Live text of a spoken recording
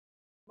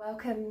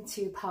Welcome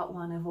to part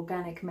one of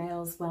Organic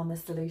Male's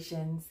Wellness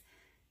Solutions.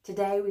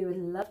 Today we would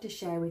love to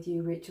share with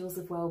you rituals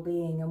of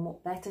well-being, and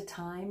what better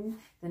time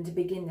than to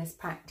begin this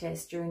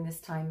practice during this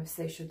time of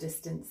social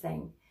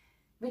distancing.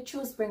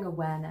 Rituals bring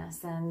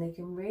awareness and they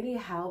can really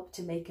help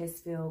to make us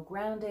feel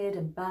grounded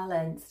and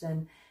balanced,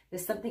 and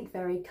there's something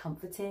very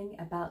comforting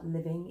about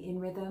living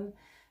in rhythm,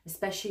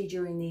 especially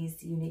during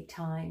these unique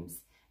times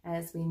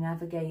as we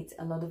navigate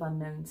a lot of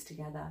unknowns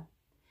together.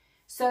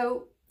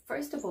 So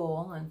first of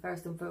all, and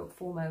first and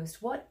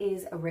foremost, what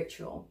is a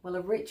ritual? Well,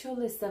 a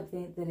ritual is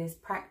something that is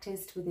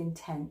practiced with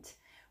intent,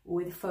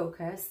 with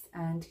focus,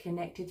 and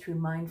connected through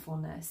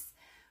mindfulness.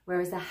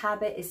 Whereas a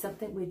habit is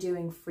something we're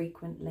doing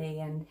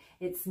frequently and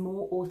it's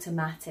more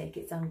automatic,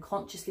 it's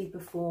unconsciously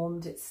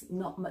performed, it's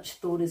not much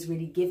thought is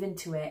really given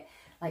to it,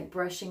 like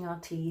brushing our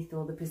teeth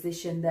or the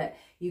position that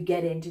you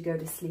get in to go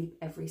to sleep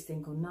every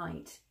single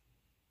night.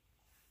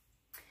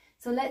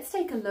 So let's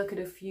take a look at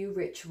a few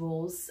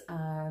rituals.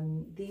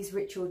 These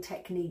ritual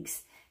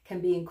techniques can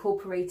be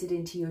incorporated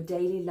into your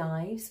daily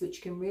lives,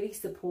 which can really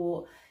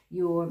support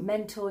your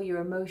mental,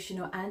 your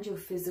emotional, and your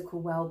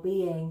physical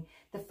well-being.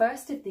 The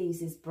first of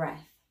these is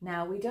breath.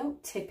 Now, we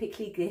don't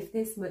typically give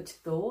this much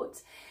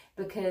thought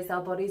because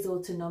our body's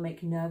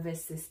autonomic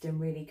nervous system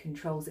really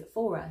controls it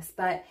for us,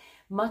 but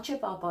much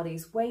of our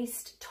body's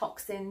waste,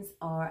 toxins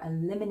are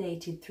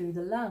eliminated through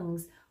the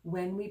lungs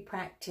when we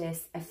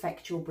practice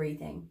effectual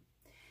breathing.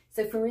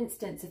 So for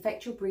instance,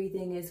 effectual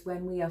breathing is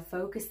when we are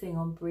focusing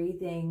on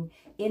breathing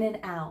in and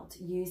out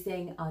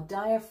using our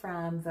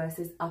diaphragm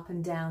versus up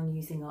and down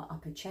using our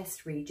upper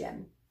chest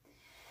region.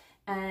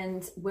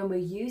 And when we're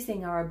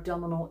using our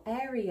abdominal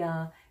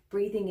area,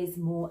 breathing is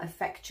more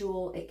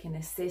effectual. It can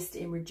assist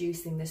in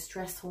reducing the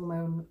stress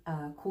hormone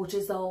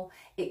cortisol.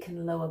 It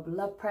can lower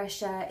blood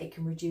pressure. It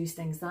can reduce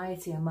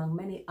anxiety, among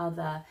many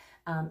other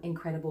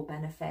incredible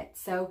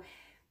benefits. So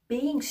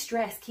being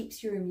stressed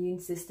keeps your immune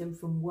system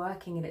from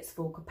working at its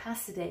full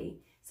capacity.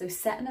 So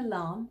set an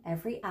alarm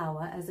every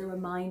hour as a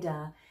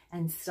reminder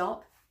and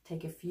stop,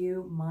 take a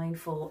few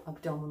mindful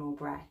abdominal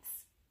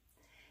breaths.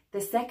 The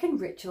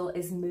second ritual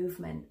is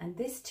movement, and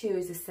this too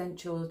is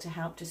essential to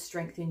help to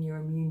strengthen your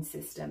immune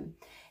system.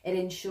 It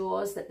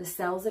ensures that the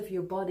cells of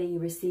your body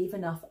receive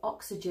enough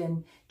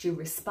oxygen to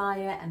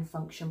respire and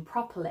function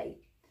properly.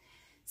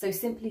 So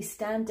simply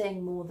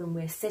standing more than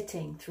we're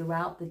sitting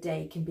throughout the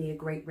day can be a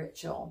great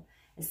ritual,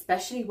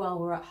 especially while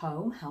we're at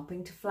home,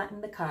 helping to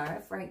flatten the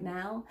curve right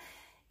now.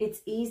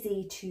 It's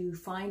easy to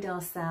find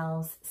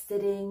ourselves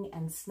sitting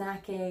and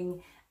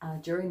snacking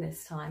during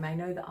this time. I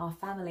know that our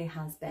family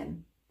has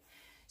been.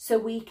 So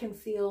we can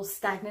feel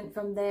stagnant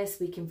from this,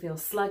 we can feel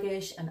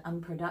sluggish and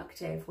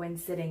unproductive when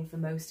sitting for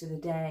most of the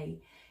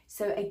day.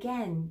 So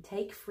again,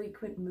 take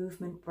frequent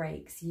movement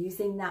breaks,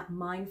 using that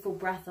mindful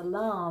breath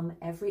alarm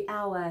every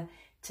hour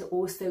to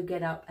also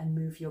get up and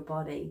move your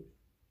body.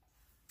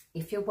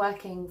 If you're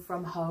working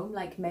from home,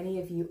 like many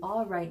of you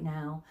are right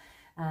now,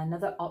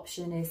 another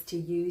option is to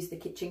use the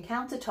kitchen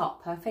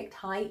countertop, perfect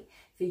height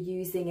for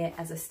using it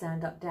as a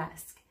stand-up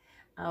desk.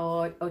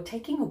 Or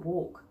taking a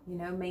walk, you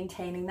know,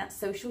 maintaining that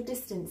social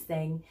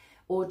distancing,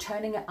 or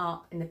turning it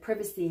up in the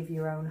privacy of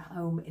your own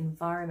home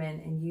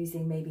environment and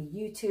using maybe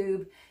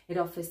YouTube. It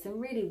offers some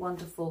really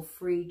wonderful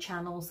free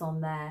channels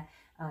on there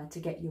to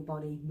get your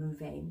body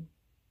moving.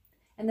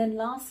 And then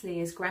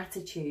lastly is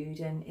gratitude.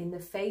 And in the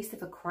face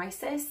of a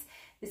crisis,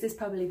 this is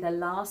probably the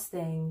last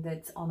thing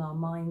that's on our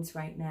minds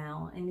right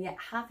now. And yet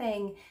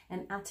having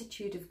an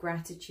attitude of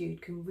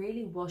gratitude can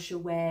really wash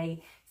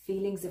away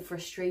feelings of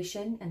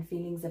frustration and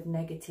feelings of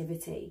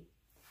negativity.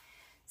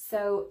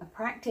 So a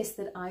practice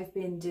that I've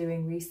been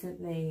doing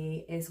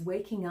recently is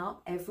waking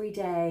up every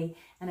day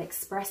and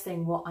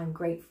expressing what I'm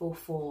grateful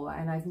for.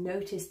 And I've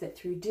noticed that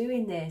through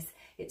doing this,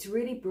 it's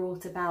really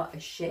brought about a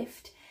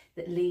shift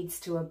that leads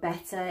to a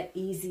better,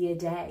 easier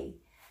day.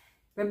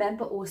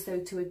 Remember also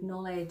to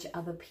acknowledge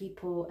other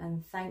people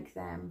and thank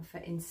them for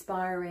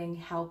inspiring,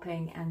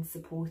 helping, and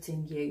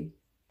supporting you.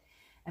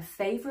 A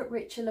favorite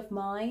ritual of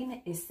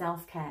mine is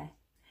self-care.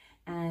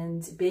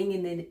 And being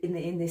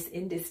in this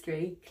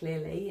industry,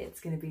 clearly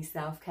it's going to be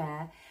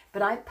self-care.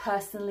 But I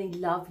personally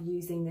love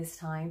using this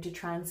time to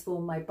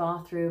transform my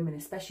bathroom and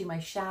especially my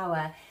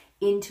shower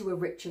into a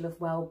ritual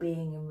of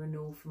well-being and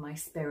renewal for my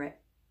spirit.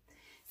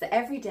 So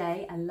every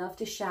day I love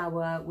to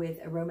shower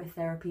with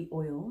aromatherapy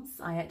oils.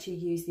 I actually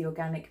use the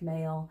Organic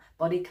Male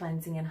body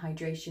cleansing and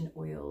hydration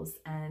oils,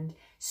 and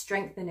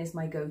Strengthen is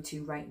my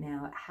go-to right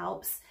now. It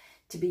helps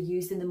to be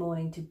used in the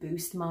morning to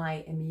boost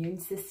my immune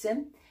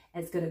system.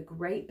 It's got a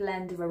great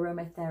blend of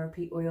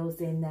aromatherapy oils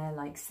in there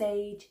like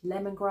sage,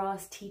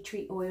 lemongrass, tea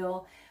tree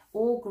oil,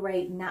 all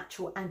great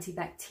natural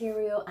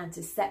antibacterial,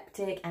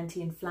 antiseptic,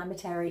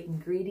 anti-inflammatory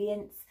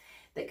ingredients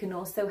that can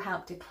also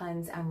help to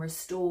cleanse and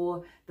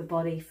restore the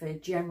body for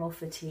general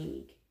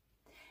fatigue.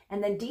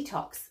 And then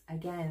detox,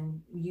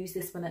 again, use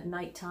this one at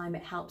nighttime.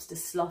 It helps to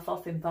slough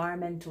off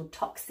environmental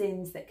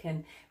toxins that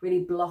can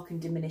really block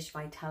and diminish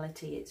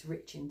vitality. It's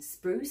rich in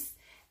spruce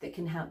that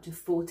can help to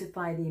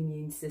fortify the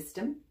immune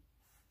system.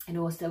 It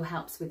also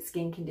helps with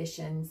skin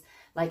conditions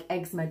like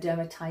eczema,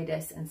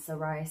 dermatitis and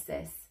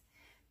psoriasis.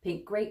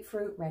 Pink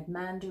grapefruit, red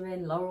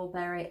mandarin,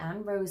 laurelberry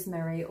and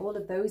rosemary, all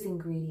of those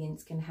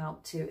ingredients can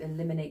help to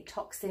eliminate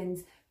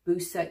toxins,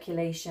 boost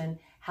circulation,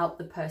 help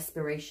the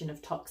perspiration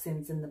of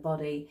toxins in the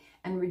body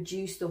and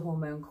reduce the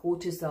hormone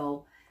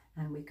cortisol.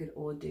 And we could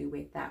all do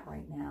with that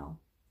right now.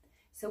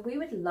 So we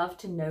would love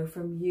to know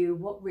from you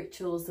what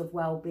rituals of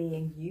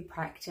well-being you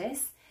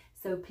practice.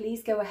 So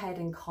please go ahead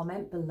and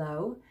comment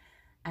below.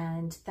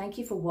 And thank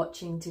you for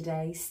watching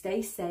today.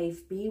 Stay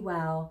safe, be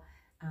well,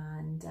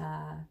 and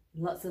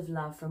lots of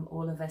love from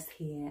all of us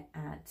here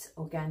at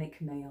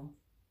Organic Male.